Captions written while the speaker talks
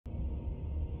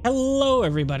Hello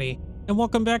everybody, and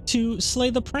welcome back to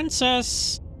Slay the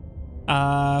Princess.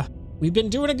 We've been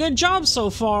doing a good job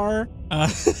so far.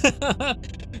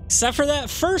 Except for that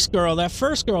first girl. That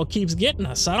first girl keeps getting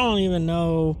us. I don't even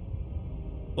know,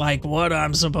 like, what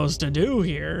I'm supposed to do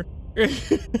here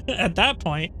at that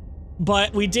point.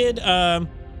 But we did,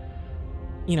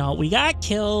 you know, we got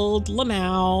killed,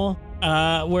 Lamau.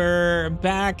 We're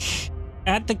back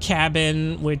at the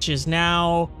cabin, which is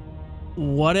now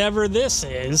whatever this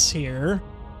is here.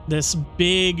 This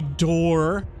big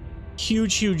door,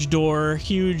 huge door,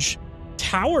 huge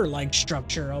tower-like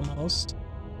structure almost.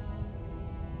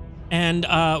 And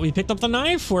we picked up the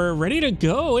knife. We're ready to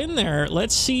go in there.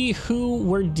 Let's see who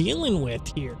we're dealing with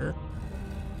here.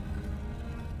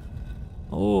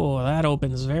 Oh, that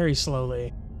opens very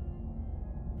slowly.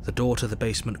 The door to the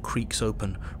basement creaks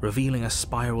open, revealing a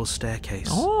spiral staircase.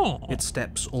 Oh. Its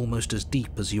steps almost as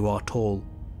deep as you are tall.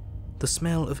 The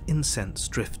smell of incense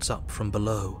drifts up from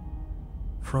below.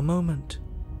 For a moment,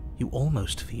 you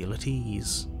almost feel at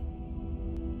ease.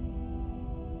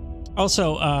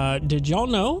 Also, did y'all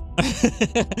know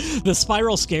the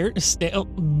spiral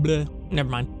never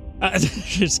mind.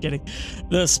 Just kidding.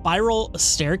 The spiral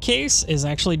staircase is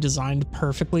actually designed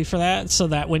perfectly for that, so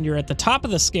that when you're at the top of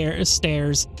the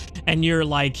stairs and you're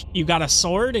like, you got a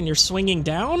sword and you're swinging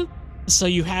down, so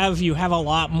you have a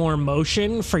lot more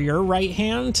motion for your right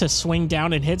hand to swing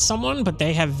down and hit someone, but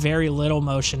they have very little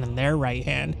motion in their right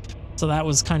hand. So that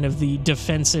was kind of the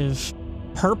defensive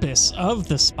purpose of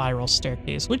the spiral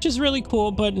staircase, which is really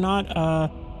cool, but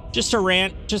not just a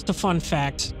rant, just a fun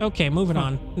fact. Okay, moving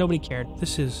on. Nobody cared.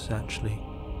 This is actually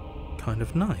kind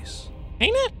of nice.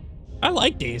 Ain't it? I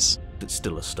like these. It's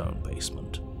still a stone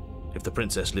basement. If the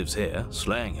princess lives here,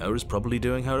 slaying her is probably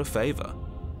doing her a favor.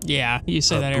 Yeah, you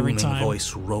say that every time. A booming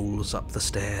voice rolls up the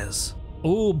stairs.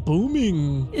 Oh,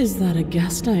 booming. Is that a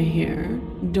guest I hear?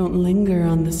 Don't linger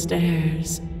on the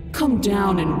stairs. Come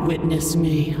down and witness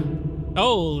me.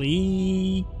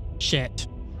 Holy shit.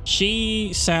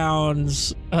 She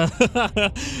sounds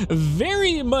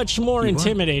very much more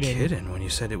intimidating. You weren't kidding when you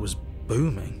said it was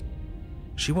booming.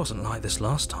 She wasn't like this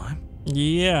last time.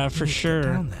 Yeah, for sure.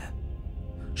 Get down there.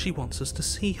 She wants us to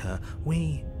see her.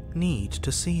 We need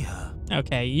to see her.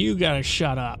 Okay, you gotta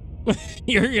shut up.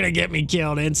 You're gonna get me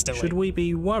killed instantly. Should we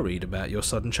be worried about your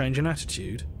sudden change in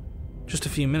attitude? Just a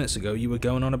few minutes ago you were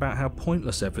going on about how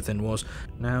pointless everything was.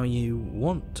 Now you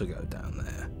want to go down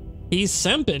there. He's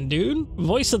simping, dude.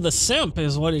 Voice of the simp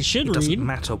is what it should read. It doesn't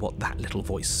matter what that little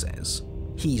voice says.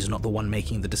 He's not the one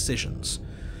making the decisions.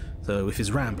 Though if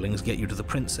his ramblings get you to the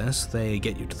princess, they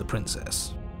get you to the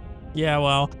princess. Yeah,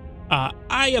 well,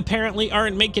 I apparently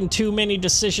aren't making too many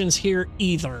decisions here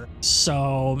either.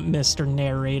 So, Mr.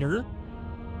 Narrator,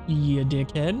 you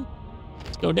dickhead,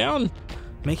 let's go down.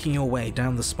 Making your way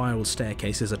down the spiral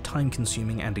staircase is a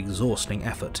time-consuming and exhausting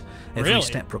effort, every Really?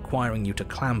 step requiring you to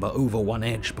clamber over one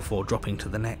edge before dropping to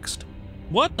the next.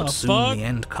 What the But soon fuck? the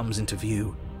end comes into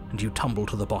view, and you tumble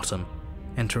to the bottom,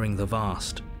 entering the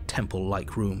vast,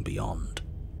 temple-like room beyond.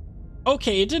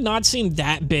 Okay, it did not seem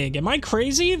that big. Am I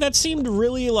crazy? That seemed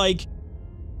really like...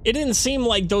 It didn't seem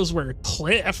like those were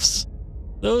cliffs.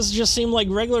 Those just seemed like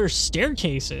regular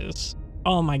staircases.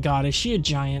 Oh my god, is she a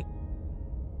giant?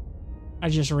 I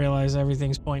just realized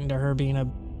everything's pointing to her being a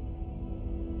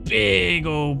big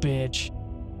old bitch.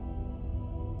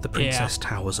 The princess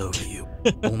towers over you,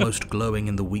 almost glowing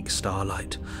in the weak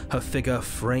starlight, her figure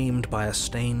framed by a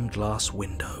stained glass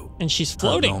window. And she's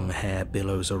floating. Her long hair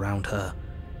billows around her,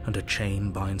 and a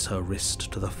chain binds her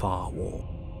wrist to the far wall.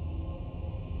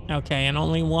 Okay, and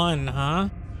only one, huh?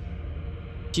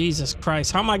 Jesus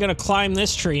Christ, how am I gonna climb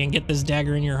this tree and get this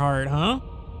dagger in your heart, huh?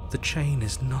 The chain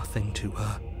is nothing to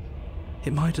her.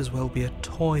 It might as well be a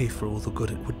toy for all the good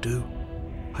it would do.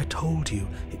 I told you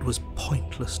it was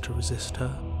pointless to resist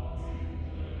her.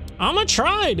 I'ma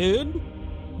try, dude.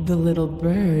 The little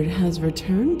bird has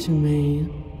returned to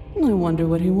me. I wonder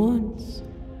what he wants.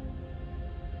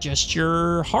 Just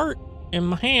your heart in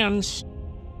my hands.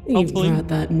 You Hopefully. brought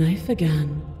that knife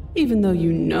again, even though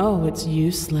you know it's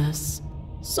useless.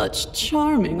 Such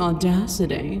charming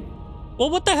audacity. Well,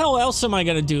 what the hell else am I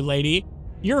gonna do, lady?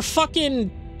 You're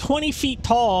fucking 20 feet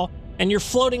tall and you're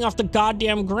floating off the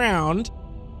goddamn ground.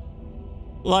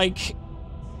 Like,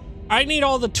 I need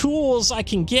all the tools I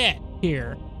can get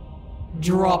here.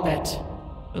 Drop it.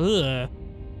 Ugh.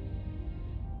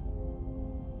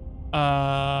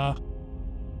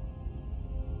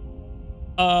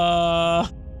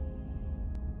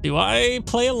 Do I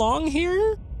play along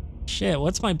here? Shit,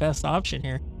 what's my best option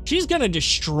here? She's gonna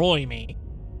destroy me.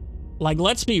 Like,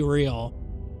 let's be real.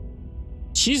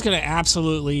 She's gonna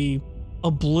absolutely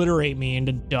obliterate me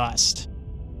into dust.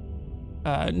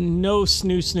 No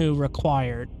snoo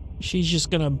required. She's just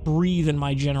gonna breathe in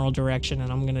my general direction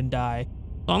and I'm gonna die.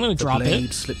 So I'm gonna drop it. The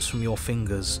blade slips from your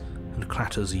fingers and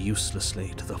clatters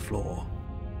uselessly to the floor.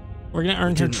 We're gonna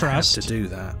earn her trust. You didn't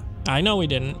have to do that. I know we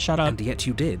didn't. Shut up. And yet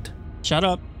you did. Shut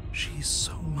up. She's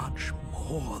so much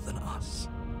more than us.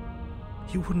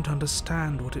 You wouldn't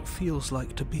understand what it feels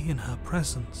like to be in her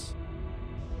presence.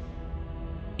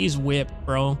 He's whipped,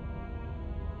 bro.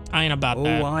 I ain't about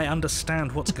that. Oh, I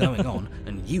understand what's going on,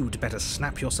 and you'd better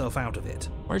snap yourself out of it.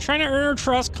 We're trying to earn her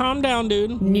trust. Calm down,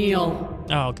 dude. Kneel.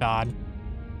 Oh, God.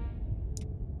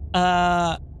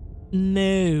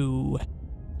 No.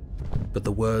 But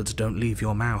the words don't leave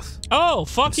your mouth. Oh,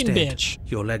 fucking Instead, bitch.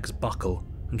 Your legs buckle,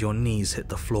 and your knees hit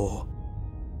the floor.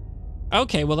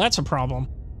 Okay, well, that's a problem.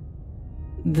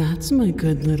 That's my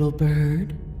good little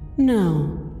bird.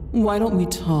 Now, why don't we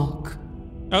talk?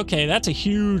 Okay, that's a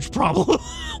huge problem.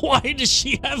 Why does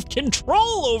she have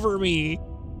control over me?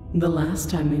 The last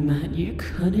time we met, you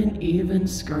couldn't even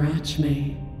scratch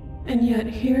me. And yet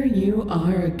here you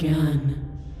are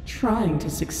again, trying to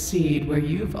succeed where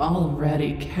you've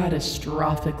already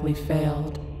catastrophically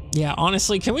failed. Yeah,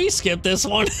 honestly, can we skip this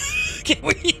one? Can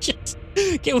we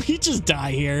just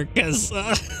die here? Because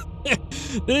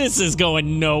this is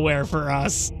going nowhere for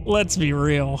us. Let's be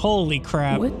real. Holy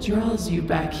crap. What draws you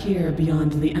back here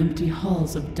beyond the empty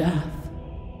halls of death?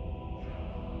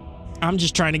 I'm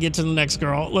just trying to get to the next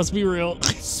girl. Let's be real.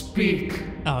 Speak.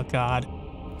 Oh, God.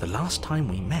 The last time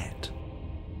we met,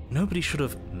 nobody should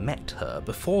have met her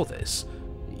before this.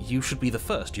 You should be the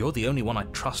first. You're the only one I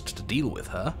trust to deal with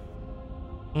her.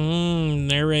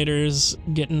 Narrator's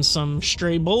getting some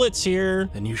stray bullets here.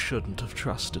 Then you shouldn't have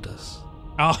trusted us.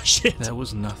 Oh, shit. There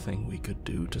was nothing we could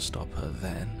do to stop her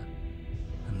then,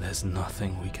 and there's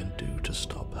nothing we can do to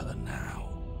stop her now.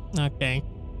 Okay.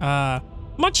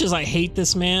 Much as I hate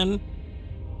this man,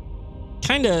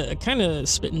 kinda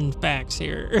spitting facts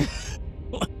here.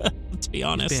 Let's be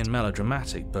honest. Being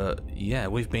melodramatic, but yeah,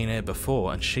 we've been here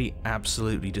before, and she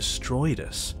absolutely destroyed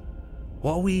us.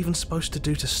 What are we even supposed to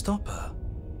do to stop her?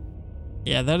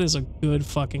 Yeah, that is a good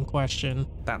fucking question.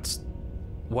 That's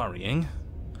worrying.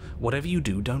 Whatever you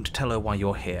do, don't tell her why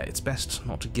you're here. It's best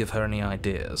not to give her any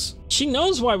ideas. She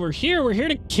knows why we're here. We're here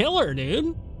to kill her,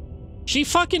 dude. She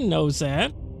fucking knows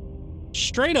that.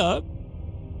 Straight up.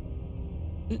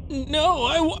 No,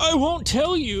 I won't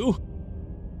tell you.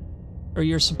 Or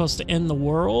you're supposed to end the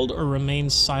world or remain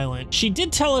silent. She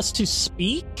did tell us to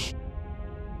speak.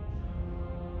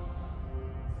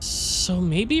 So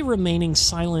maybe remaining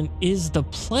silent is the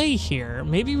play here.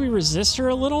 Maybe we resist her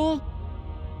a little?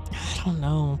 I don't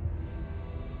know.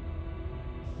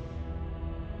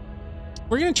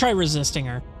 We're gonna try resisting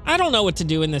her. I don't know what to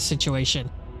do in this situation,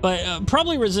 but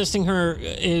probably resisting her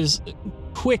is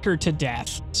quicker to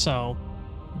death, so.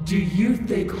 Do you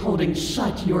think holding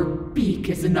shut your beak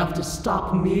is enough to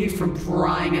stop me from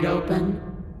prying it open?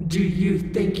 Do you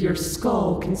think your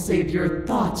skull can save your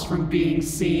thoughts from being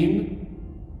seen?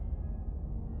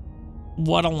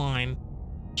 What a line.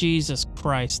 Jesus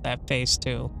Christ, that face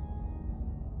too.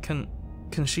 Can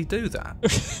she do that?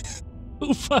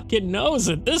 Who fucking knows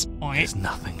at this point? There's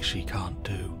nothing she can't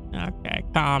do. Okay,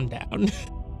 calm down.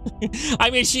 I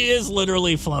mean, she is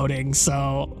literally floating,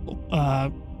 so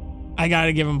I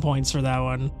gotta give him points for that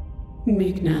one.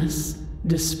 Meekness,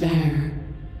 despair,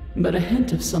 but a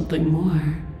hint of something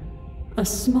more. A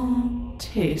small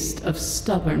taste of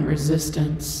stubborn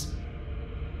resistance.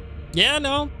 Yeah,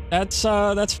 no, that's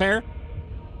fair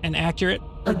and accurate.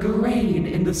 A grain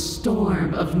in the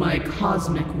storm of my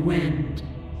cosmic wind.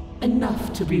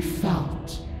 Enough to be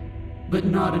felt, but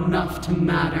not enough to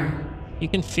matter. You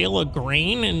can feel a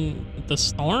grain in the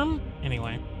storm?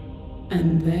 Anyway.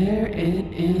 And there it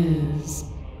is.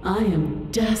 I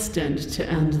am destined to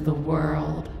end the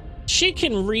world. She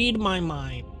can read my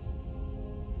mind.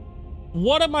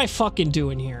 What am I fucking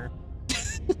doing here?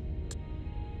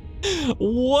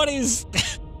 What is...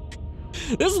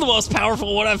 This is the most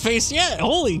powerful one I've faced yet.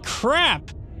 Holy crap.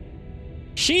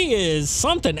 She is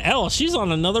something else. She's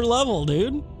on another level,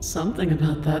 dude. Something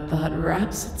about that thought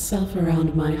wraps itself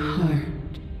around my heart.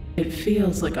 It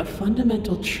feels like a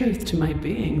fundamental truth to my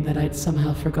being that I'd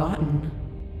somehow forgotten.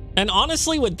 And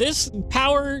honestly, with this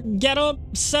power getup,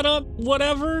 setup,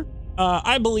 whatever,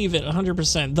 I believe it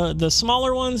 100%. The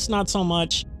smaller ones, not so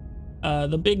much.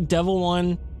 The big devil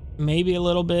one, maybe a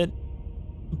little bit.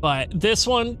 But this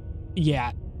one,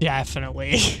 yeah,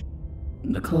 definitely.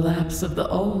 The collapse of the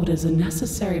old is a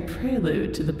necessary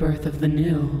prelude to the birth of the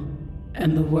new.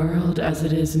 And the world as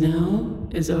it is now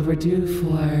is overdue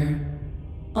for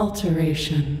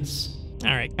alterations.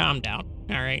 All right, calm down.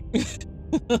 All right.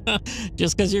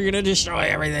 Just because you're gonna destroy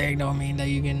everything don't mean that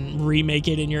you can remake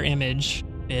it in your image,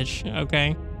 bitch,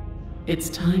 okay? It's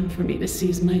time for me to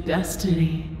seize my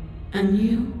destiny, and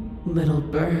you, little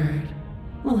bird,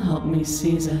 will help me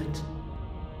seize it.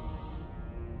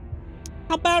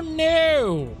 How about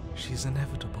no? She's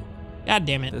inevitable. God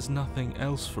damn it. There's nothing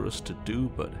else for us to do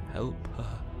but help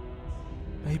her.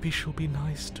 Maybe she'll be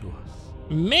nice to us.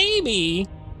 Maybe?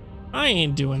 I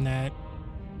ain't doing that.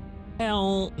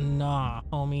 Hell nah,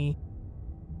 homie.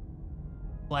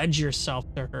 Pledge yourself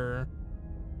to her.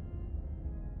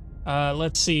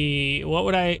 Let's see. What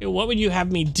would you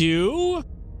have me do?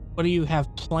 What do you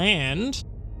have planned?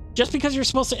 Just because you're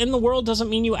supposed to end the world doesn't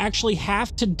mean you actually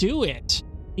have to do it.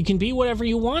 You can be whatever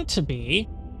you want to be.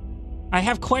 I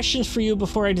have questions for you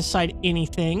before I decide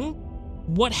anything.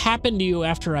 What happened to you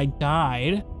after I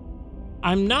died?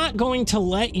 I'm not going to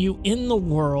let you in the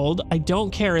world. I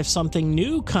don't care if something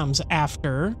new comes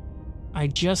after. I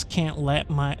just can't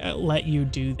let you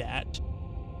do that.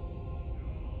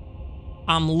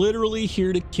 I'm literally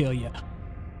here to kill you.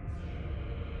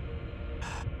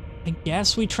 I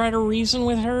guess we try to reason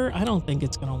with her. I don't think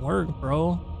it's gonna work,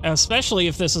 bro. Especially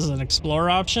if this is an explore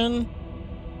option.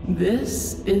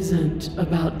 This isn't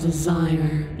about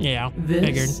desire. Yeah, This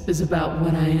figured. is about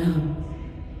what I am.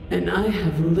 And I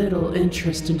have little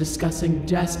interest in discussing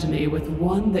destiny with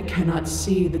one that cannot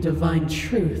see the divine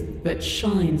truth that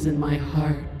shines in my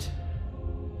heart.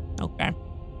 Okay.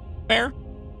 Fair.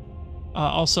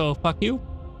 Also, fuck you.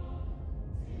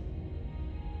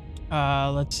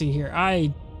 Let's see here.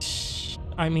 I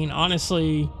mean,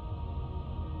 honestly,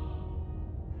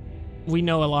 we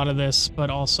know a lot of this, but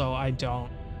also I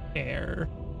don't care.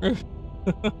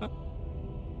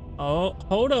 Oh,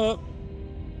 hold up.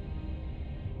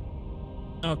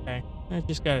 Okay, I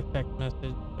just got a text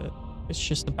message, but it's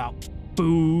just about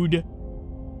food.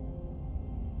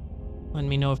 Let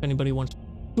me know if anybody wants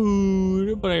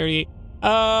food, but I already ate.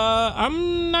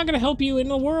 I'm not gonna help you in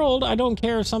the world. I don't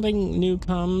care if something new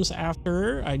comes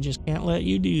after. I just can't let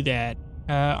you do that.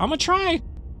 I'm gonna try.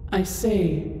 I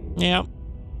say, Yeah,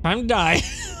 time to die.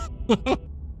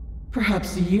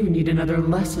 perhaps you need another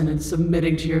lesson in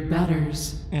submitting to your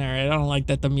betters. All right, I don't like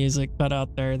that the music cut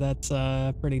out there. That's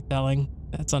pretty telling.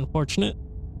 That's unfortunate.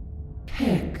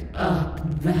 Pick up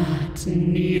that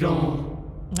needle.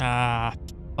 Ah,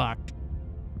 fuck.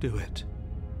 Do it.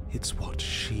 It's what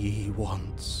she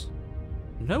wants.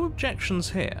 No objections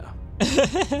here.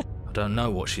 I don't know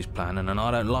what she's planning, and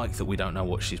I don't like that we don't know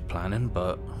what she's planning,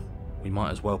 but we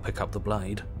might as well pick up the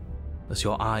blade. As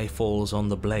your eye falls on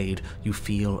the blade, you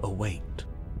feel a weight.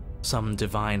 Some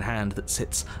divine hand that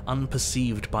sits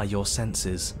unperceived by your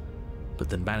senses, but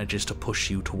then manages to push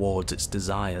you towards its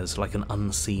desires like an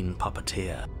unseen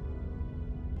puppeteer.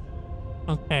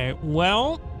 Okay,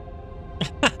 well...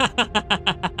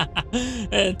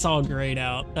 It's all grayed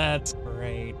out. That's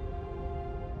great.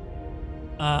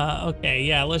 Okay,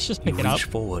 yeah, let's just pick You it up. reach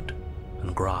forward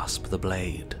and grasp the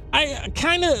blade. I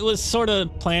kind of was sort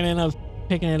of planning of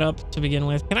picking it up to begin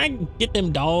with. Can I get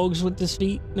them dogs with this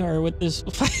feet? Or with this...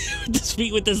 with this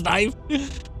feet with this knife?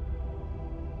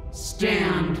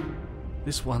 Stand.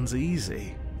 This one's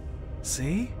easy.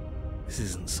 See? This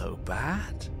isn't so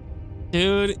bad.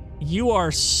 Dude, you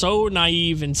are so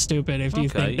naive and stupid if you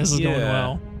think this is going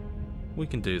well. We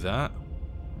can do that.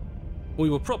 We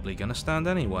were probably going to stand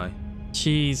anyway.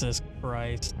 Jesus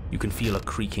Christ. You can feel a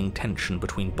creaking tension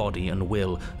between body and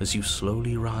will as you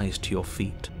slowly rise to your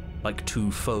feet, like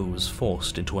two foes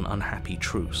forced into an unhappy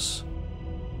truce.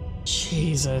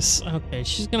 Jesus. Okay,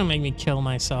 she's gonna make me kill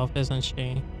myself, isn't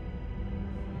she?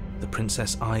 The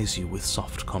princess eyes you with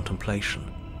soft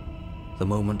contemplation. The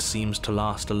moment seems to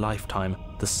last a lifetime,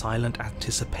 the silent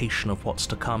anticipation of what's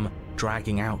to come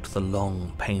dragging out the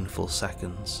long, painful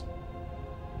seconds.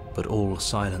 But all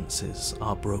silences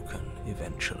are broken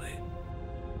eventually.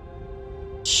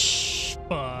 Shh,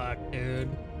 fuck, dude.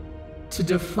 To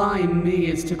define me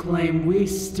is to claim we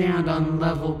stand on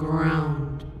level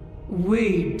ground.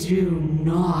 We do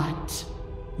not.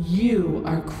 You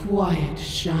are quiet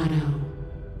shadow,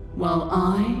 while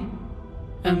I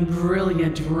am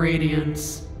brilliant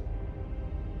radiance.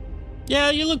 Yeah,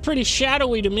 you look pretty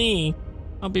shadowy to me.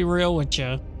 I'll be real with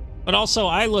you. But also,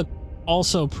 I look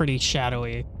also pretty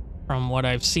shadowy from what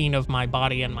I've seen of my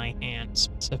body and my hands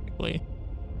specifically.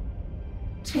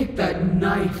 Take that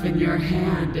knife in your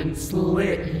hand and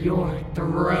slit your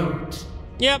throat.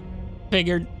 Yep,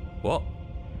 figured. What?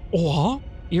 What?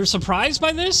 You're surprised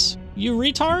by this? You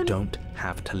retard? Don't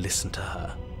have to listen to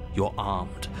her. You're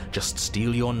armed. Just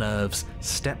steel your nerves,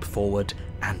 step forward,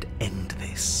 and end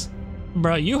this.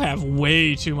 Bro, you have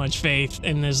way too much faith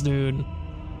in this dude.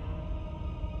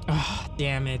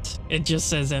 damn it. It just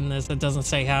says end this. It doesn't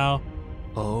say how.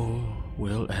 Oh,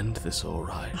 we'll end this all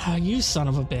right. Oh, you son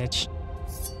of a bitch.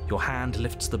 Your hand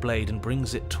lifts the blade and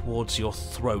brings it towards your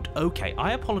throat. Okay,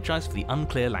 I apologize for the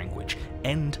unclear language.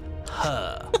 End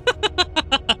her.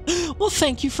 Well,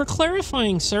 thank you for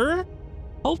clarifying, sir.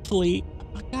 Hopefully...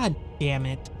 Oh, God damn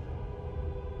it.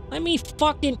 Let me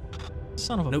fucking...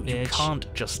 Son of a bitch. No, you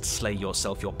can't just slay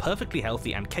yourself. You're perfectly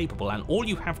healthy and capable, and all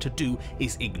you have to do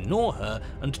is ignore her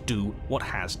and do what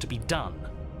has to be done.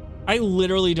 I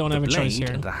literally don't have a choice here.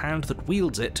 The blade and the hand that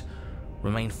wields it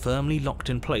remain firmly locked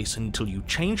in place until you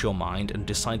change your mind and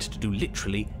decide to do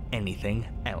literally anything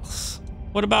else.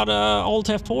 What about Alt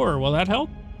F4? Will that help?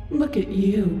 Look at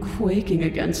you quaking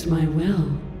against my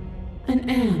will. An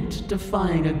ant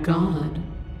defying a god.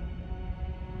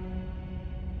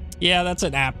 Yeah, that's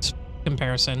an apt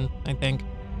comparison, I think.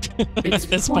 It's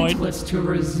At this pointless to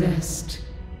resist.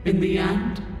 In the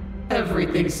end,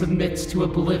 everything submits to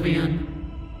oblivion.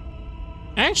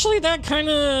 Actually, that kind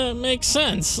of makes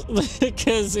sense,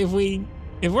 because if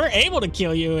we're able to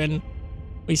kill you and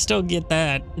we still get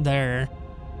that there,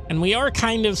 and we are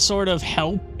kind of sort of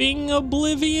helping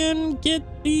Oblivion get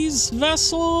these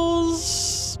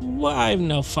vessels. Well, I have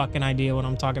no fucking idea what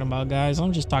I'm talking about, guys.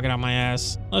 I'm just talking out my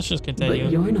ass. Let's just continue.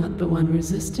 But you're not the one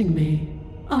resisting me,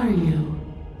 are you?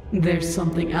 There's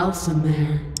something else in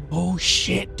there. Oh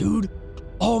shit, dude.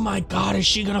 Oh my god, is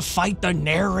she gonna fight the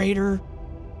narrator?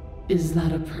 Is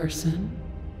that a person?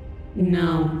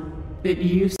 No, it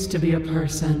used to be a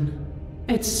person.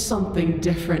 It's something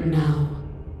different now.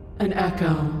 An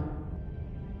echo.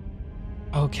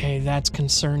 Okay, that's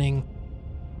concerning.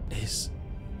 Is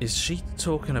she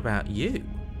talking about you?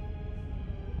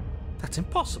 That's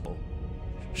impossible.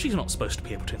 She's not supposed to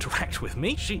be able to interact with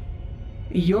me.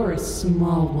 You're a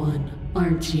small one,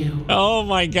 aren't you? Oh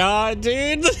my god,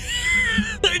 dude.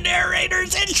 The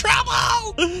narrator's in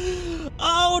trouble!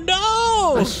 Oh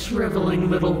no! A shriveling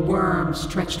little worm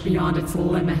stretched beyond its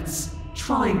limits,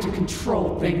 trying to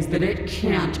control things that it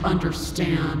can't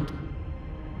understand.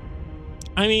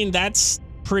 I mean, that's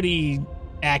pretty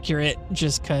accurate,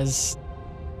 just because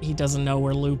he doesn't know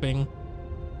we're looping.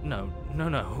 No.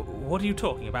 What are you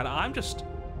talking about? I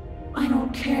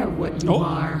don't care what you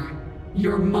are.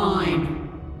 You're mine.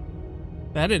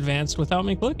 That advanced without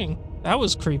me clicking. That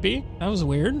was creepy. That was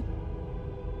weird.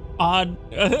 Odd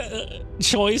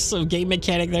choice of game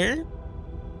mechanic there.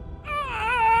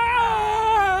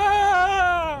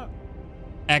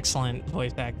 Excellent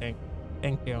voice acting.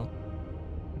 Thank you.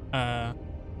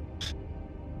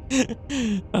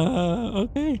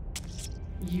 Okay.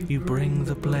 You bring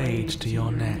the blade to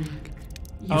your neck.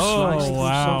 You Oh, slice the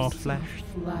wow. soft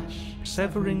flesh,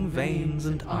 severing veins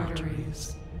and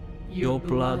arteries. Your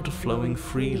blood flowing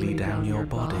freely down your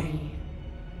body.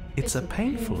 It's a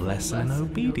painful lesson in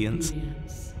obedience,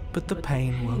 but the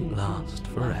pain won't last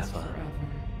forever.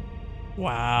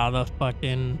 Wow,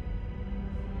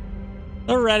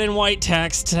 the red and white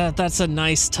text. That's a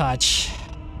nice touch.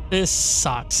 This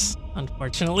sucks,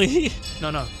 unfortunately.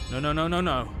 No.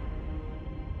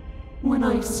 When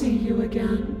I see you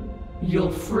again,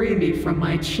 you'll free me from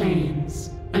my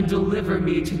chains and deliver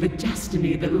me to the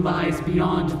destiny that lies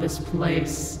beyond this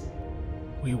place.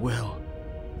 We will.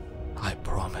 I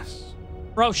promise.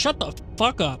 Bro, shut the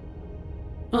fuck up.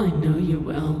 I know you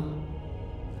will.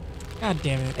 God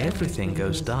damn it. Everything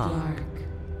goes dark,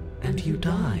 and you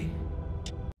die.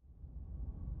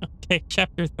 Okay,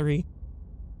 chapter 3.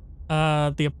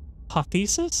 The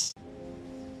apotheosis?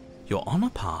 You're on a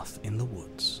path in the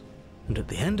woods, and at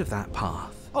the end of that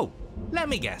path... Oh, let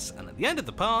me guess, and at the end of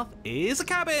the path is a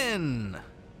cabin!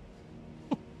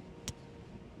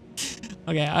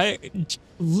 Okay,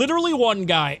 literally one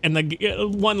guy and the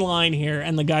one line here,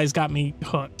 and the guy's got me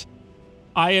hooked.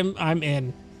 I'm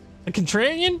in. The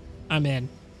contrarian? I'm in.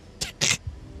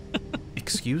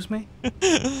 Excuse me?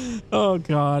 Oh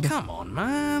god. Come on,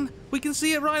 man. We can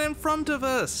see it right in front of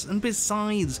us. And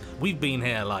besides, we've been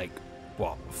here like,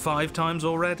 what, 5 times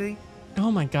already?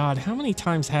 Oh my god, how many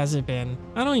times has it been?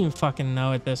 I don't even fucking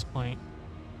know at this point.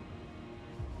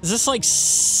 Is this like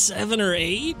 7 or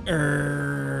 8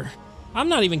 or... I'm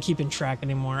not even keeping track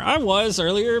anymore. I was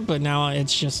earlier, but now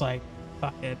it's just like,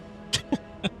 fuck it.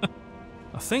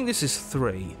 I think this is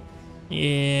 3.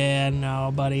 Yeah,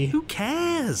 no, buddy. Who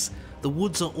cares? The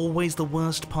woods are always the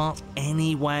worst part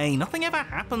anyway. Nothing ever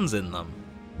happens in them.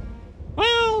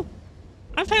 Well,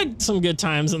 I've had some good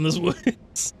times in this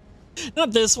woods.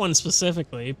 Not this one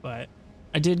specifically, but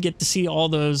I did get to see all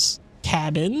those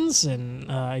cabins,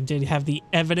 and I did have the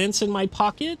evidence in my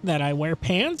pocket that I wear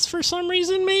pants for some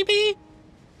reason, maybe?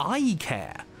 I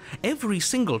care. Every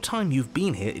single time you've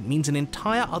been here, it means an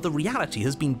entire other reality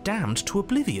has been damned to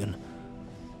oblivion.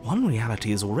 One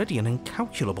reality is already an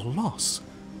incalculable loss.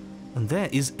 And there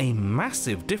is a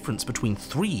massive difference between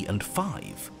 3 and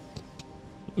 5.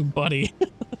 Buddy.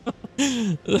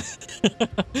 It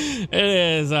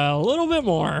is a little bit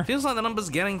more. Feels like the numbers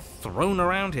getting thrown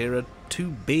around here are too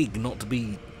big not to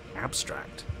be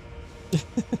abstract.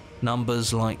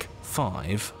 Numbers like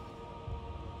 5.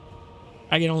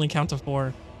 I can only count to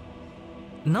 4.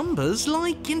 Numbers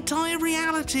like entire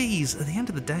realities. At the end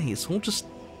of the day, it's all just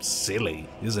silly,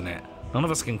 isn't it? None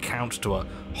of us can count to a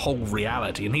whole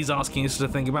reality, and he's asking us to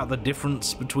think about the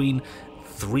difference between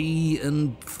 3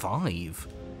 and 5.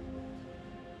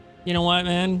 You know what,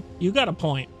 man? You got a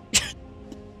point.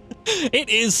 It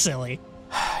is silly.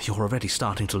 You're already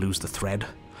starting to lose the thread.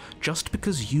 Just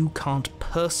because you can't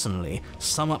personally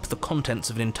sum up the contents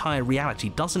of an entire reality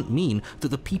doesn't mean that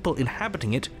the people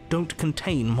inhabiting it don't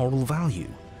contain moral value.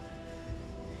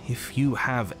 If you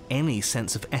have any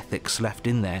sense of ethics left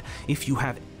in there, if you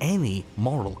have any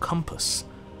moral compass,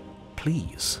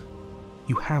 please,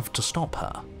 you have to stop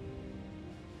her.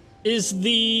 Is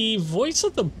the voice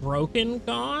of the broken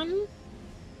gone?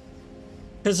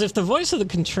 Because if the voice of the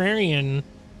contrarian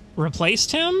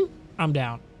replaced him, I'm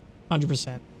down.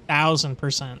 100%.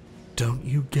 1000%. Don't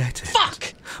you get it?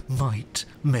 Fuck! Might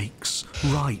makes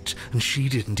right, and she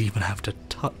didn't even have to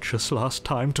touch us last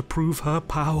time to prove her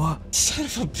power. Son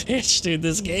of a bitch, dude.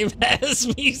 This game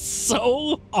has me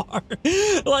so hard.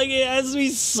 Like, it has me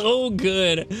so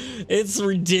good. It's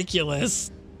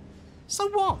ridiculous. So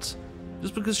what?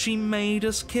 Just because she made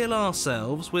us kill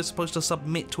ourselves, we're supposed to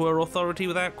submit to her authority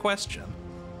without question?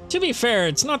 To be fair,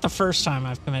 it's not the first time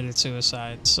I've committed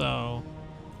suicide, so...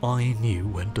 I knew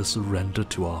when to surrender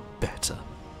to our better.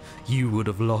 You would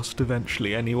have lost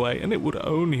eventually anyway, and it would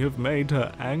only have made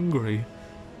her angry.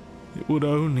 It would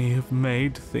only have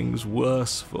made things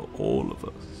worse for all of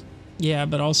us. Yeah,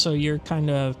 but also you're kind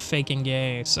of faking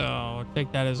gay, so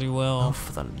take that as you will. Oh,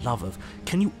 for the love of...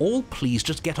 Can you all please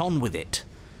just get on with it?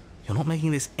 You're not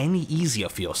making this any easier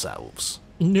for yourselves.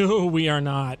 No, we are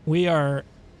not. We are...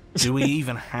 Do we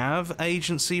even have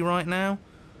agency right now?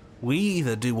 We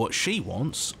either do what she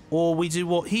wants, or we do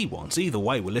what he wants. Either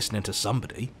way, we're listening to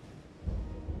somebody.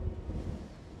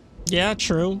 Yeah,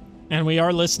 true. And we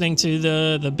are listening to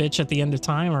the bitch at the end of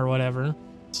time or whatever,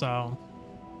 so...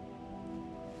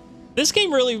 This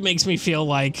game really makes me feel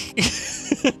like...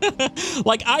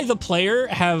 like I, the player,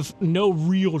 have no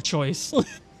real choice.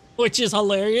 Which is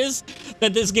hilarious,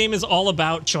 that this game is all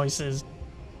about choices.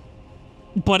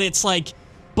 But it's like,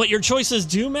 but your choices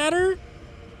do matter?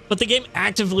 But the game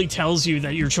actively tells you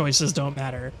that your choices don't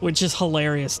matter, which is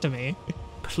hilarious to me.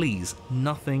 Please,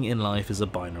 nothing in life is a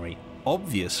binary.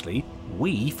 Obviously,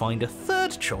 we find a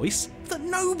third choice that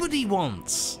nobody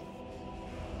wants.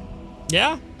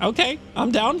 Yeah, okay,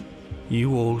 I'm down.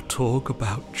 You all talk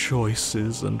about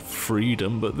choices and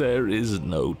freedom, but there is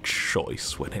no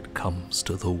choice when it comes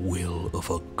to the will of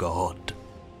a god.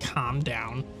 Calm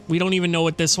down. We don't even know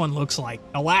what this one looks like.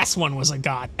 The last one was a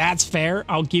god. That's fair,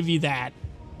 I'll give you that.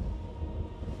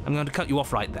 I'm going to cut you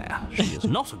off right there. She is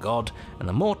not a god, and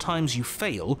the more times you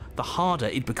fail, the harder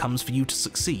it becomes for you to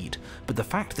succeed. But the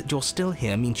fact that you're still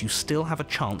here means you still have a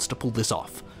chance to pull this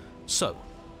off. So,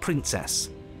 princess,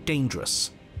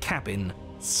 dangerous, cabin,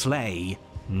 slay,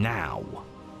 now.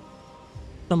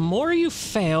 The more you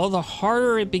fail, the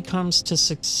harder it becomes to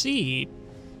succeed.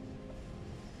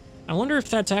 I wonder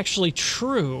if that's actually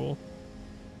true.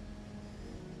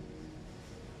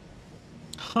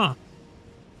 Huh.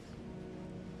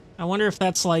 I wonder if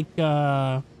that's like,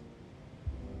 I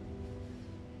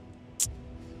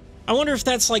wonder if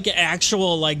that's like an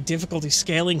actual, like, difficulty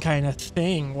scaling kind of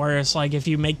thing, where it's like, if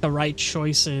you make the right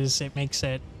choices, it makes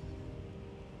it...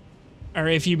 Or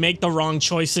if you make the wrong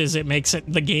choices, it makes it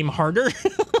the game harder?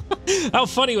 How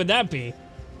funny would that be?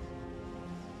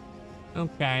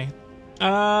 Okay.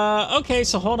 Okay,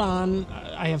 so hold on.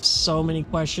 I have so many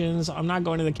questions. I'm not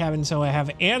going to the cabin until I have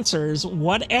answers.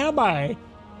 What am I?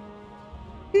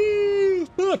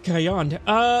 Look, I yawned.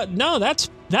 No,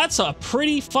 that's a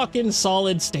pretty fucking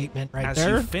solid statement right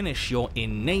there. As you finish your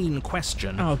inane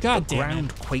question, oh, God the damn ground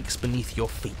it. quakes beneath your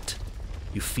feet.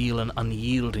 You feel an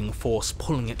unyielding force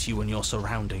pulling at you and your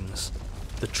surroundings.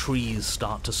 The trees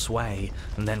start to sway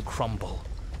and then crumble,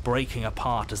 breaking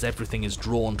apart as everything is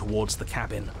drawn towards the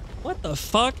cabin. What the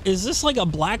fuck? Is this like a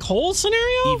black hole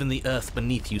scenario? Even the earth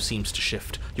beneath you seems to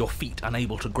shift, your feet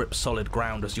unable to grip solid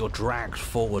ground as you're dragged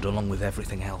forward along with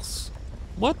everything else.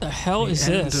 What the hell is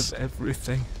this? The end of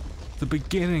everything. The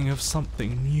beginning of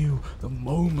something new. The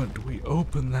moment we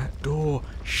open that door,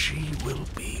 she will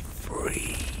be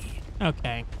free.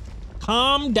 Okay.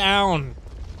 Calm down.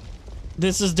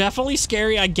 This is definitely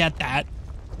scary, I get that.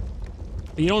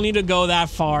 But you don't need to go that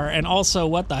far. And also,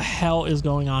 what the hell is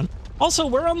going on? Also,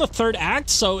 we're on the 3rd act,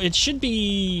 so it should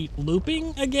be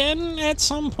looping again at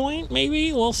some point,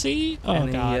 maybe? We'll see. Oh,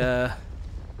 Any, God.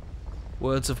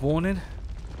 words of warning?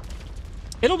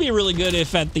 It'll be really good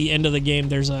if at the end of the game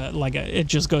there's it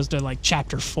just goes to like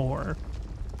chapter 4.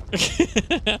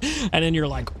 And then you're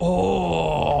like,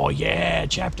 oh, yeah,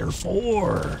 chapter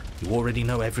 4. You already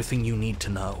know everything you need to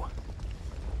know.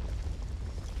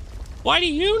 Why do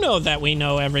you know that we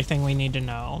know everything we need to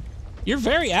know? You're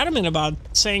very adamant about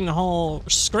saying the whole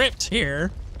script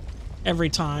here every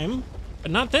time, but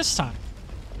not this time.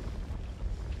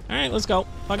 All right, let's go.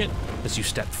 Fuck it. As you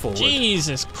step forward,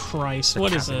 Jesus Christ,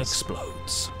 what is this?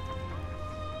 Explodes.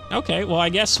 Okay, well, I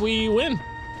guess we win.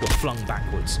 You're flung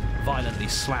backwards, violently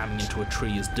slamming into a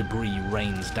tree as debris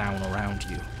rains down around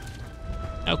you.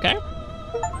 Okay.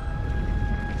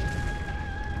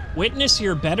 Witness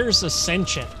your better's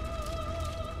ascension.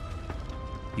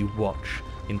 You watch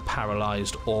in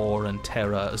paralyzed awe and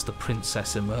terror as the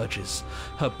princess emerges,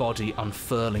 her body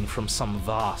unfurling from some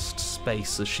vast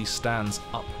space as she stands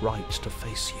upright to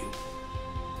face you.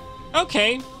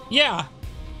 Okay, yeah.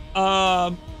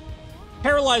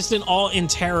 Paralyzed in awe and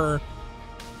terror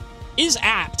is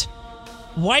apt.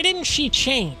 Why didn't she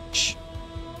change?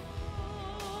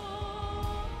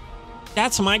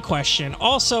 That's my question.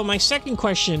 Also, my second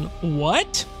question,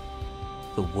 what?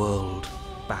 The world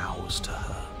bows to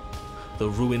her. The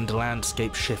ruined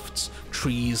landscape shifts,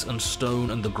 trees and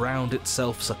stone and the ground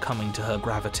itself succumbing to her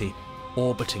gravity,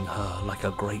 orbiting her like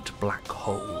a great black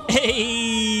hole.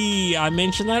 Hey, I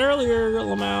mentioned that earlier,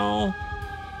 Lamau.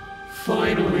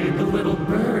 Finally, the little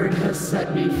bird has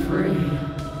set me free.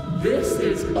 This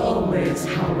is always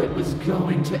how it was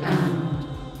going to end.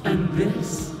 And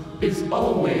this is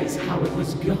always how it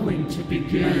was going to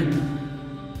begin.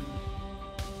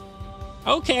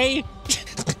 Okay.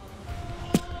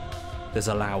 There's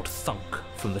a loud thunk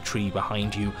from the tree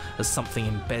behind you as something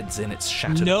embeds in its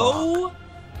shattered bark. No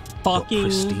fucking Your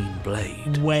pristine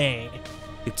blade. way.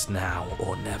 It's now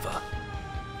or never.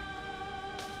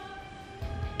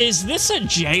 Is this a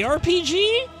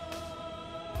JRPG?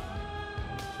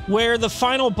 Where the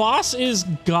final boss is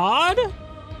God?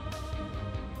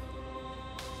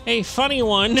 Hey, funny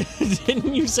one.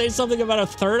 Didn't you say something about a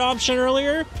 3rd option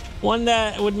earlier? One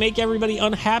that would make everybody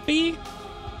unhappy?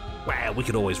 Well, we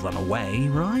could always run away,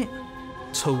 right?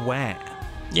 To where?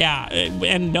 Yeah,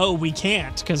 and no, we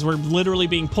can't, because we're literally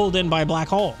being pulled in by a black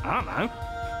hole. I don't know.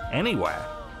 Anywhere.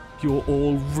 You're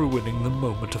all ruining the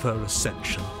moment of her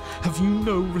ascension. Have you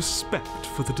no respect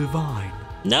for the divine?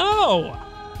 No!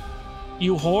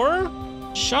 You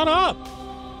whore? Shut up.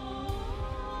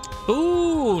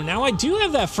 Ooh, now I do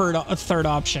have that 3rd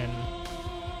option.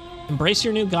 Embrace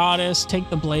your new goddess, take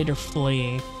the blade, or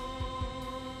flee.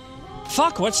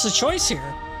 Fuck, what's the choice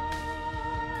here?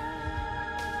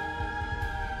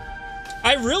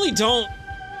 I really don't...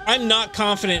 I'm not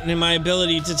confident in my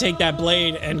ability to take that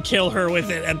blade and kill her with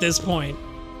it at this point.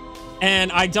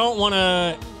 And I don't want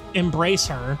to embrace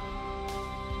her.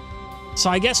 So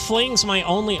I guess fleeing's my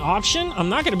only option? I'm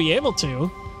not going to be able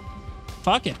to.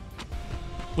 Fuck it.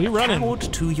 We running.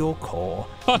 Cowed to your core,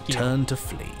 Fuck you. turn to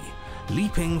flee,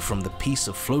 leaping from the piece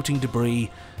of floating debris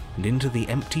and into the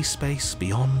empty space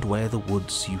beyond where the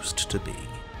woods used to be.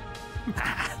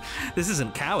 This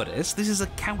isn't cowardice, this is a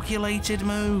calculated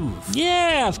move.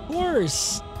 Yeah, of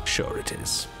course. Sure it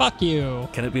is. Fuck you.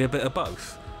 Can it be a bit of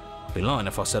both? I'd be lying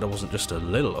if I said I wasn't just a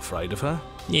little afraid of her.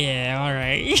 Yeah,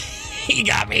 alright. You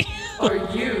got me. Are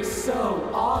you so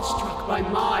awestruck by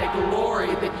my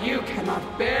glory that you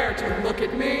cannot bear to look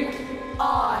at me?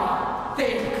 I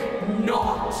think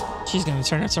not. She's gonna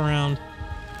turn us around.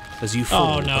 As you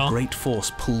fall, no. a great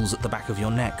force pulls at the back of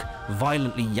your neck,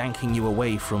 violently yanking you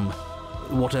away from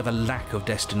whatever lack of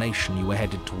destination you were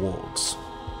headed towards.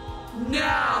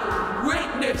 Now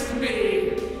witness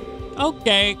me.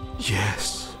 Okay.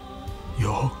 Yes,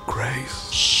 your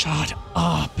grace. Shut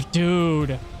up,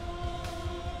 dude.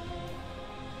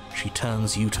 She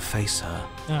turns you to face her.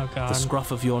 Oh, The God.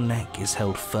 scruff of your neck is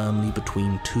held firmly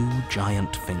between 2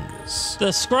 giant fingers.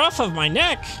 The scruff of my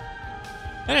neck?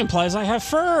 That implies I have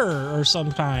fur or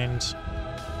some kind.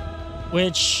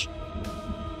 Which,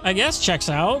 I guess checks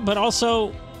out, but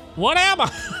also, what am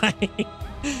I?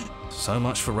 So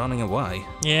much for running away.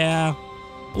 Yeah.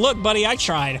 Look, buddy, I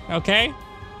tried, okay?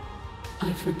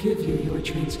 I forgive you your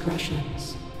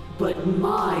transgressions, but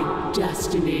my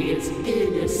destiny is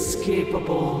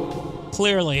inescapable.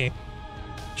 Clearly.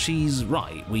 She's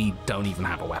right, we don't even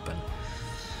have a weapon.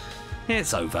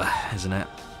 It's over, isn't it?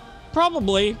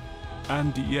 Probably.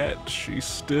 And yet she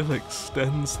still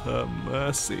extends her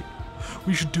mercy.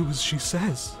 We should do as she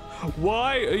says.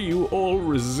 Why are you all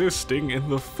resisting in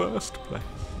the first place?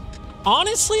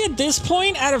 Honestly, at this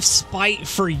point, out of spite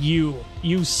for you,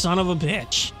 you son of a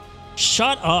bitch.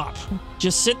 Shut up.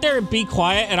 Just sit there and be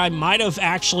quiet, and I might have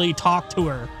actually talked to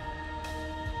her.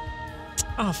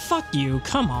 Oh, fuck you.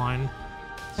 Come on.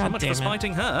 So God much damn for it.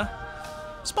 spiting her.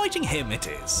 Spiting him it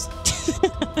is.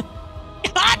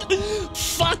 God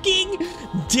fucking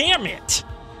damn it.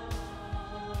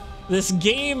 This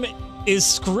game is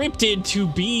scripted to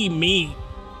be me.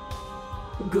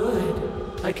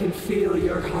 Good. I can feel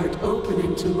your heart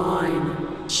opening to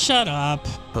mine. Shut up.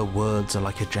 Her words are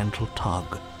like a gentle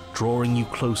tug, drawing you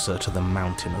closer to the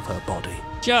mountain of her body.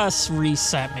 Just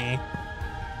reset me.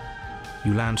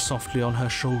 You land softly on her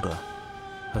shoulder.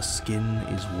 Her skin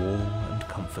is warm and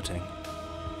comforting.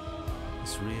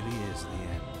 This really is the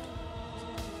end.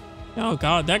 Oh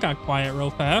god, that got quiet real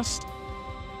fast.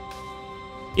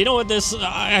 You know what this...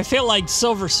 I feel like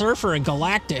Silver Surfer and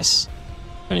Galactus.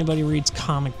 If anybody reads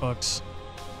comic books.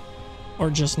 Or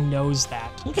just knows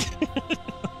that.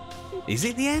 Is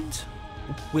it the end?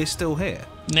 We're still here.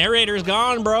 Narrator's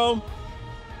gone, bro.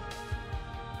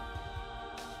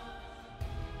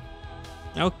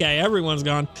 Okay, everyone's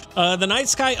gone. The night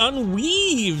sky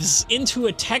unweaves into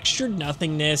a textured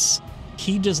nothingness.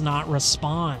 He does not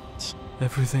respond.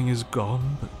 Everything is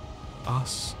gone but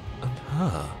us and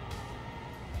her.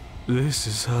 This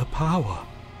is her power.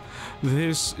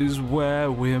 This is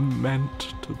where we're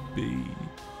meant to be.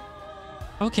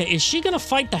 Okay, is she gonna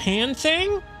fight the hand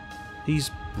thing? He's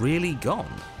really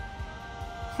gone.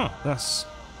 Huh, that's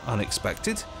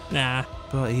unexpected. Nah.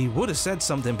 But he would have said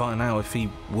something by now if he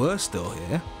were still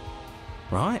here.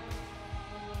 Right?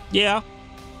 Yeah.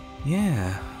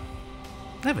 Yeah.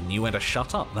 Never knew when to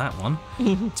shut up, that one.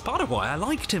 It's part of why I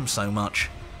liked him so much.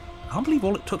 I can't believe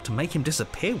all it took to make him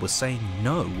disappear was saying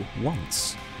no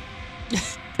once.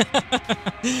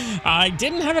 I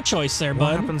didn't have a choice there, What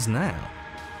bud. happens now?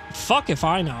 Fuck if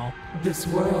I know. This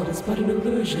world is but an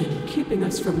illusion, keeping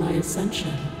us from my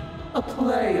ascension. A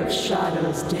play of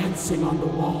shadows dancing on the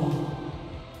wall.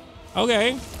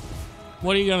 Okay.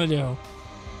 What are you gonna do?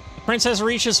 The princess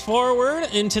reaches forward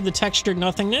into the textured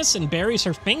nothingness and buries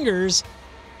her fingers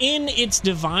in its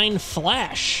divine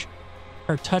flesh.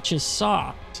 Her touch is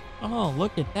soft. Oh,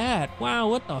 look at that. Wow,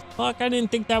 what the fuck? I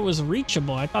didn't think that was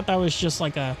reachable. I thought that was just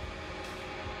like a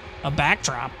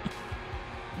backdrop.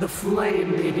 The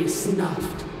flame may be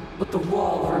snuffed, but the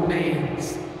wall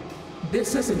remains.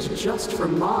 This isn't just for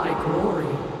my glory.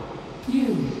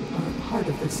 You are a part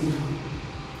of this now.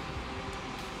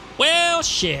 Well,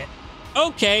 shit.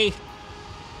 Okay.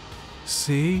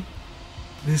 See?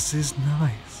 This is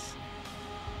nice.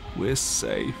 We're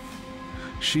safe.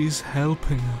 She's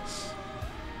helping us.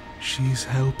 She's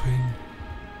helping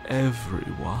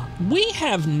everyone. We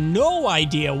have no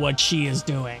idea what she is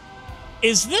doing.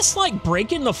 Is this like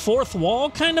breaking the fourth wall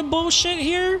kind of bullshit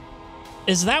here?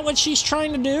 Is that what she's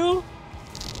trying to do?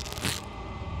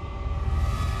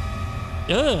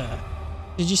 Ugh.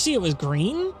 Did you see it was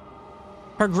green?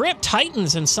 Her grip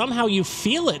tightens and somehow you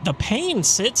feel it. The pain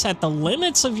sits at the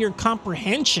limits of your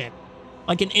comprehension.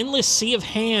 Like an endless sea of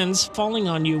hands falling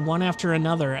on you one after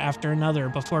another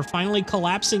before finally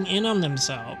collapsing in on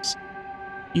themselves.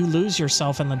 You lose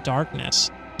yourself in the darkness.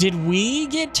 Did we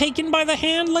get taken by the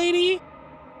hand, lady?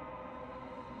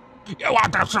 You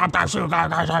want to stop this, you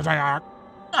guys?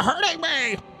 You're hurting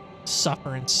me!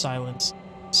 Suffer in silence.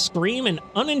 Scream in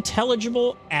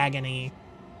unintelligible agony.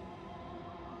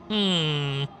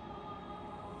 I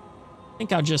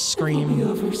think I'll just It will be scream.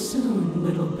 over soon,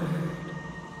 little bird.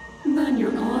 Then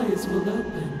your eyes will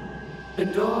open,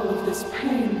 and all of this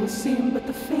pain will seem but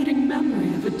the fading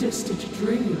memory of a distant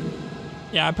dream.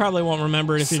 Yeah, I probably won't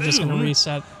remember it if you're just going to Soon?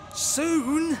 reset.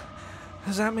 Soon?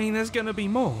 Does that mean there's gonna be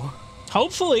more?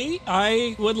 Hopefully,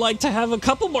 I would like to have a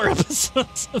couple more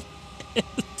episodes of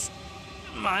this.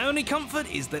 My only comfort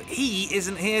is that he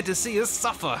isn't here to see us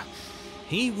suffer.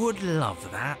 He would love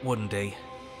that, wouldn't he?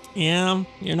 Yeah,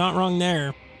 you're not wrong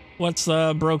there. What's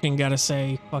the broken gotta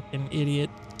say, fucking idiot?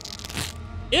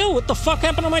 Ew, what the fuck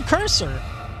happened to my cursor?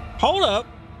 Hold up.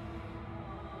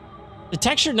 The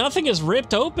texture nothing is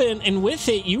ripped open, and with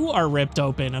it, you are ripped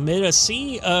open amid a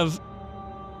sea of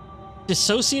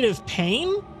dissociative pain?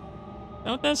 Is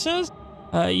that what that says?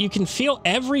 You can feel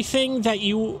everything that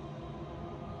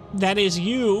is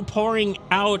you pouring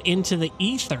out into the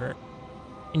ether.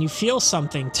 And you feel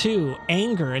something too,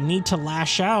 anger, a need to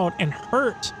lash out and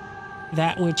hurt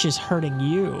that which is hurting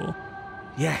you.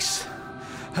 Yes.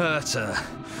 Hurt her.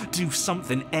 Do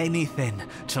something, anything,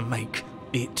 to make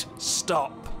it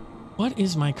stop. What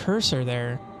is my cursor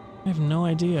there? I have no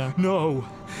idea. No,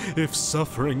 if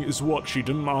suffering is what she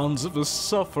demands of us,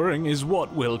 suffering is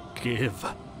what we'll give.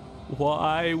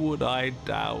 Why would I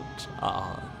doubt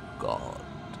our God?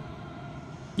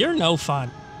 You're no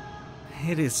fun.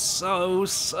 It is so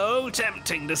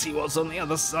tempting to see what's on the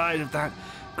other side of that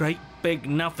great big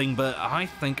nothing, but I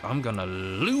think I'm gonna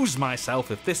lose myself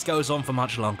if this goes on for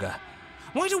much longer.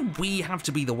 Why do we have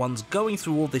to be the ones going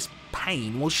through all this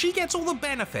pain while she gets all the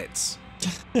benefits?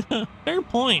 Fair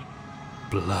point.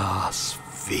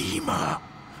 Blasphemer.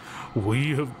 We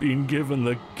have been given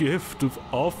the gift of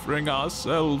offering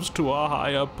ourselves to a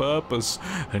higher purpose,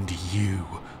 and you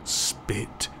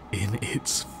spit in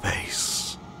its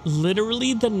face.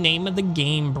 Literally the name of the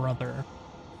game, brother.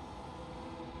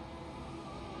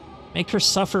 Make her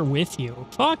suffer with you.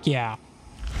 Fuck yeah.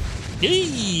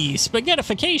 Yee,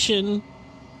 spaghettification.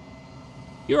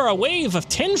 You're a wave of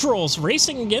tendrils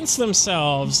racing against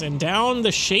themselves, and down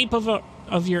the shape of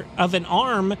an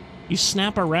arm, you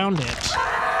snap around it.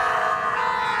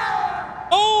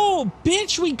 Oh,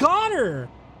 bitch, we got her.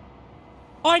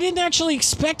 Oh, I didn't actually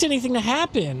expect anything to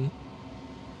happen.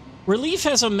 Relief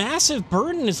as a massive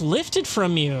burden is lifted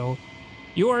from you.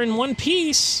 You are in one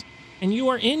piece, and you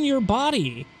are in your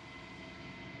body.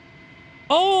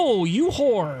 Oh, you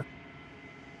whore.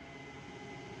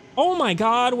 Oh my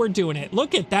god, we're doing it.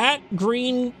 Look at that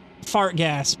green fart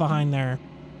gas behind there.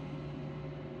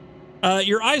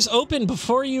 Your eyes open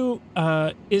before you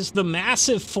is the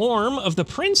massive form of the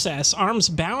princess, arms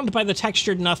bound by the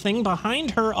textured nothing.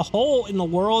 Behind her, a hole in the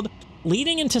world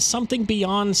leading into something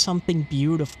beyond something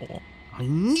beautiful. I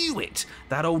knew it!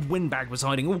 That old windbag was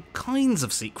hiding all kinds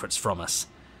of secrets from us.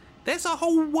 There's a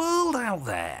whole world out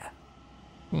there.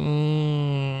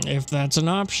 If that's an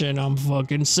option, I'm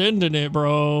fucking sending it,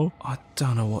 bro. I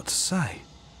don't know what to say.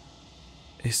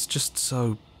 It's just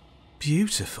so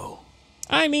beautiful.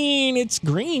 I mean, it's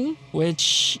green,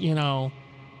 which, you know,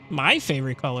 my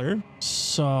favorite color,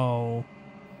 so...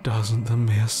 Doesn't the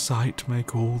mere sight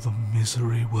make all the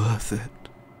misery worth it?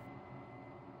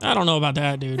 I don't know about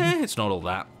that, dude. It's not all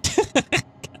that. God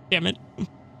damn it.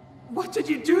 What did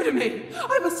you do to me?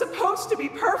 I was supposed to be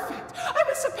perfect. I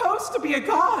was supposed to be a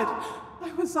god.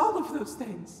 I was all of those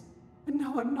things. And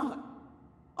now I'm not.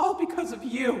 All because of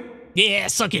you. Yeah,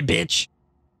 suck it, bitch.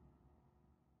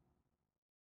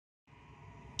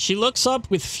 She looks up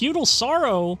with futile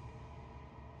sorrow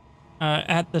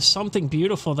at the something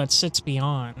beautiful that sits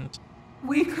beyond.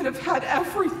 We could have had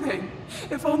everything.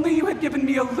 If only you had given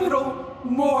me a little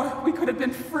more, we could have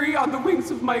been free on the wings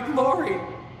of my glory.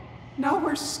 Now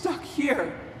we're stuck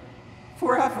here.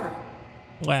 Forever.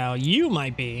 Well, you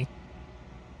might be.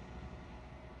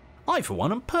 I, for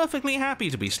one, am perfectly happy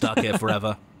to be stuck here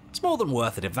forever. It's more than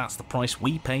worth it if that's the price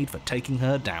we paid for taking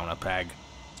her down a peg.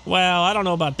 Well, I don't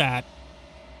know about that.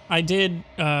 I did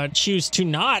choose to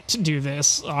not do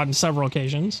this on several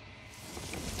occasions.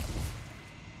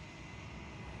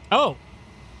 Oh.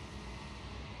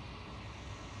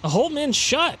 The hole mends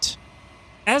shut.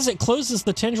 As it closes,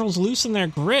 the tendrils loosen their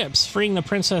grips, freeing the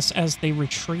princess as they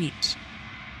retreat.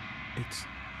 It's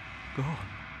gone.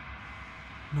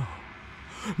 No.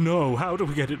 No, how do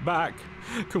we get it back?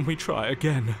 Can we try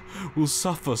again? We'll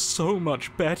suffer so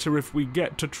much better if we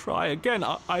get to try again,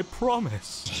 I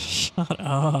promise. Shut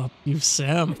up, you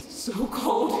simp. It's so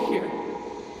cold here.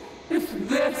 If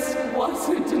this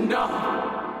wasn't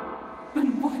enough,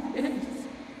 then what is?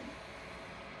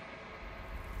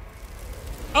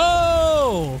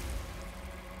 Oh!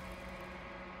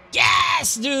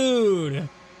 Yes, dude!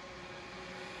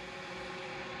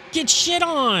 Get shit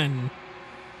on!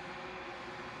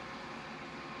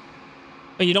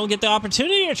 But you don't get the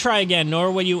opportunity to try again, nor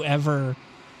will you ever.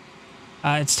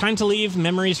 It's time to leave.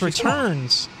 Memories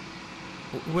returns.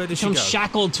 Where did she Become go?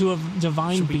 shackled to a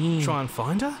divine Should we being. try and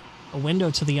find her? A window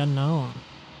to the unknown.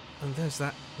 And there's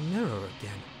that mirror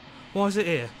again. Why is it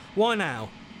here? Why now?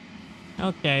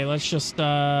 Okay, let's just,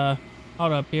 hold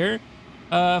up here.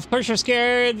 Of course you're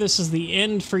scared. This is the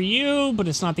end for you, but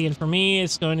it's not the end for me.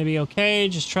 It's going to be okay.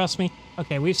 Just trust me.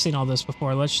 Okay, we've seen all this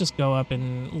before. Let's just go up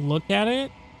and look at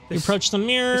it. You approach the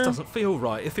mirror. This doesn't feel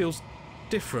right. It feels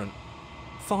different.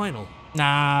 Final.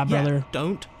 Nah, brother. Yeah,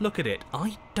 don't look at it.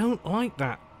 I don't like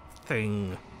that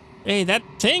thing. Hey, that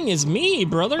thing is me,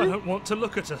 brother. I don't want to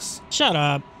look at us. Shut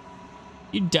up.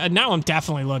 Now I'm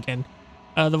definitely looking.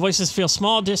 The voices feel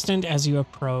small, distant as you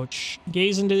approach.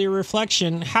 Gaze into your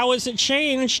reflection. How has it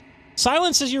changed?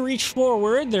 Silence as you reach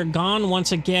forward. They're gone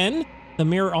once again. The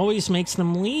mirror always makes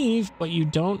them leave, but you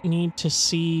don't need to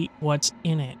see what's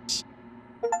in it.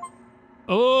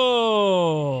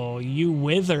 Oh, you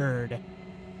withered.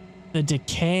 The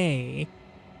decay.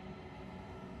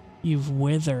 You've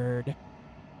withered.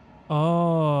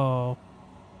 Oh.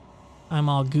 I'm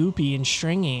all goopy and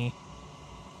stringy.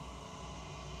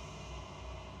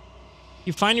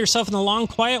 You find yourself in the long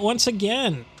quiet once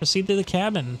again. Proceed to the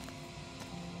cabin.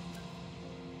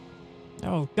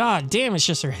 Oh, god damn, it's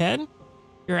just her head?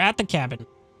 You're at the cabin.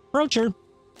 Approach her.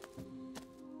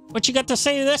 What you got to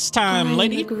say this time,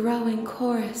 lady? I'm a growing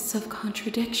chorus of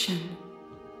contradiction.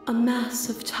 A mass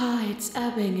of tides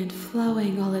ebbing and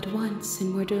flowing all at once in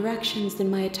more directions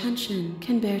than my attention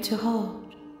can bear to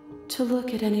hold. To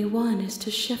look at any one is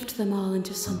to shift them all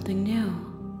into something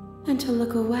new, and to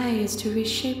look away is to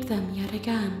reshape them yet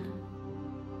again.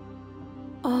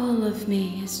 All of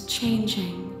me is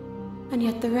changing, and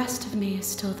yet the rest of me is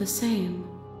still the same.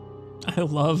 I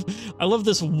love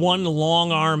this one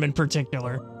long arm in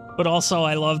particular, but also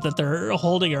I love that they're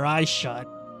holding her eyes shut.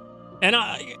 And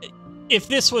if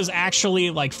this was actually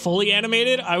like fully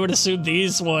animated, I would assume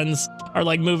these ones are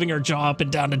like moving her jaw up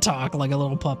and down to talk like a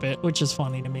little puppet, which is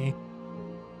funny to me.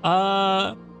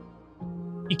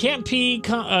 You can't be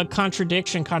a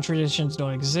contradiction. Contradictions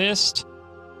don't exist.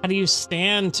 How do you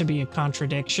stand to be a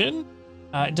contradiction?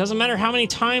 It doesn't matter how many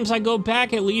times I go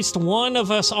back, at least one of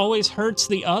us always hurts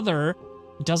the other.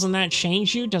 Doesn't that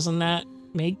change you? Doesn't that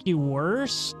make you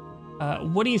worse?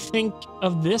 What do you think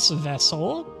of this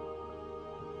vessel?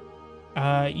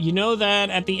 You know that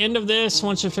at the end of this,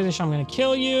 once you finish, I'm going to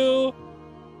kill you.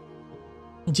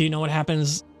 Do you know what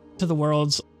happens to the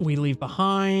worlds we leave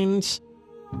behind?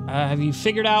 Have you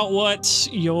figured out what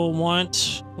you'll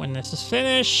want when this is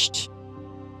finished?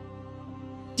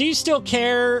 Do you still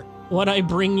care what I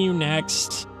bring you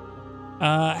next?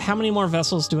 How many more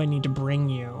vessels do I need to bring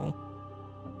you?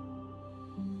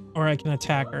 Or I can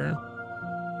attack her.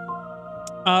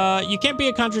 You can't be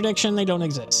a contradiction, they don't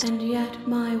exist. And yet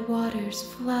my waters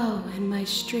flow and my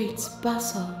streets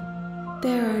bustle.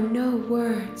 There are no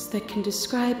words that can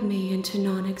describe me into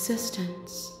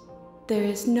non-existence. There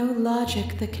is no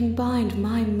logic that can bind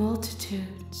my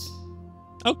multitudes.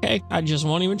 Okay, I just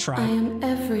won't even try. I am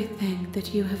everything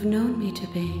that you have known me to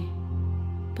be,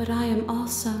 but I am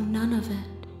also none of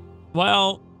it.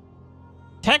 Well,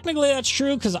 technically that's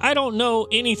true, because I don't know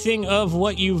anything of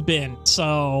what you've been,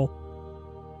 so...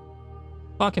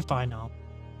 fuck if I know.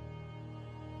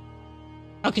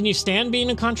 How can you stand being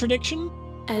a contradiction?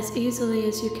 As easily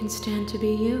as you can stand to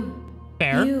be you.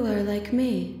 Fair. You are like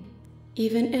me,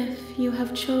 even if you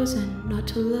have chosen not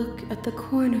to look at the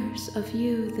corners of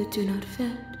you that do not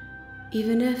fit.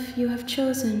 Even if you have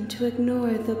chosen to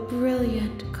ignore the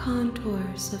brilliant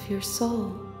contours of your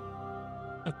soul.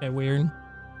 Okay, weird.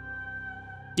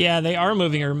 Yeah, they are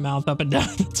moving her mouth up and down.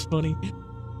 That's funny.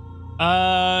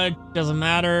 Doesn't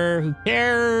matter. Who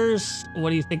cares?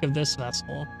 What do you think of this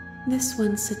vessel? This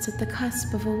one sits at the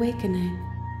cusp of awakening.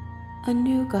 A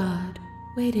new god,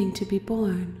 waiting to be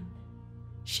born.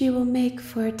 She will make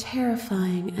for a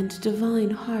terrifying and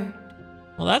divine heart.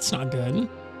 Well, that's not good.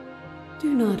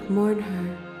 Do not mourn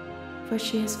her, for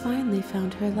she has finally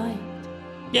found her light.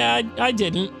 Yeah, I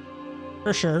didn't.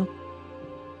 For sure.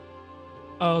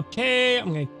 Okay,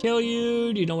 I'm gonna kill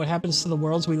you. Do you know what happens to the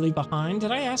worlds we leave behind?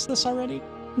 Did I ask this already?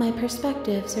 My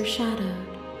perspectives are shadowed.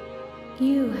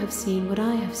 You have seen what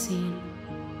I have seen,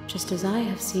 just as I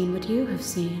have seen what you have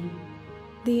seen.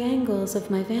 The angles of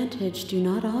my vantage do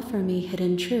not offer me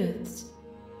hidden truths,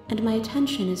 and my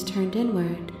attention is turned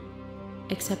inward,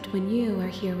 except when you are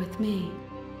here with me.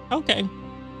 Okay.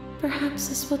 Perhaps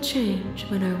this will change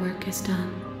when our work is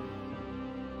done.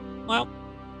 Well,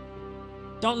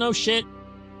 don't know shit.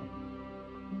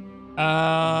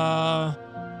 Let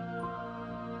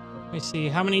me see.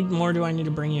 How many more do I need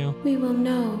to bring you? We will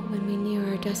know when we near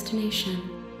our destination.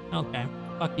 Okay.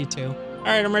 Fuck you too. All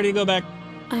right, I'm ready to go back.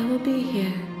 I will be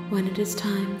here when it is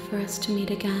time for us to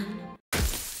meet again.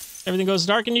 Everything goes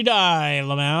dark and you die,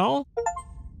 Lamau.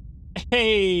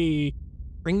 Hey,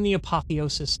 bring the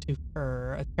apotheosis to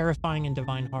her, a terrifying and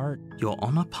divine heart. You're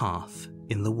on a path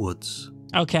in the woods.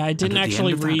 Okay, I didn't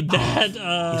actually read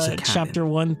that chapter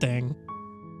 1 thing.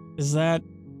 Is that...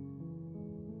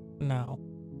 No.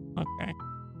 Okay.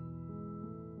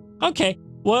 Okay,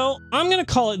 well, I'm gonna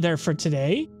call it there for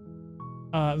today.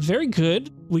 Very good.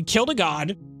 We killed a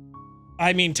god.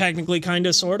 I mean, technically,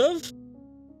 kinda, sort of.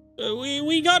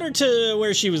 We got her to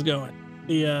where she was going.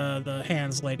 The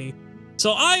hands lady.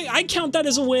 So I count that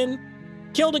as a win.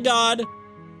 Killed a god.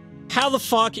 How the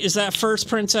fuck is that first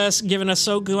princess giving us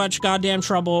so much goddamn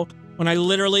trouble when I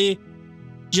literally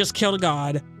just killed a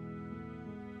god?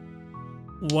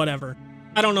 Whatever.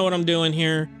 I don't know what I'm doing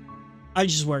here. I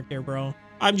just work here, bro.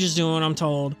 I'm just doing what I'm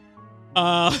told.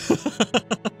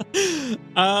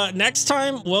 Next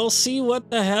time we'll see what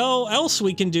the hell else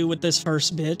we can do with this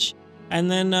first bitch, and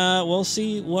then we'll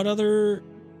see what other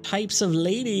types of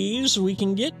ladies we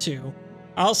can get to.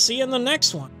 I'll see you in the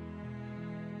next one.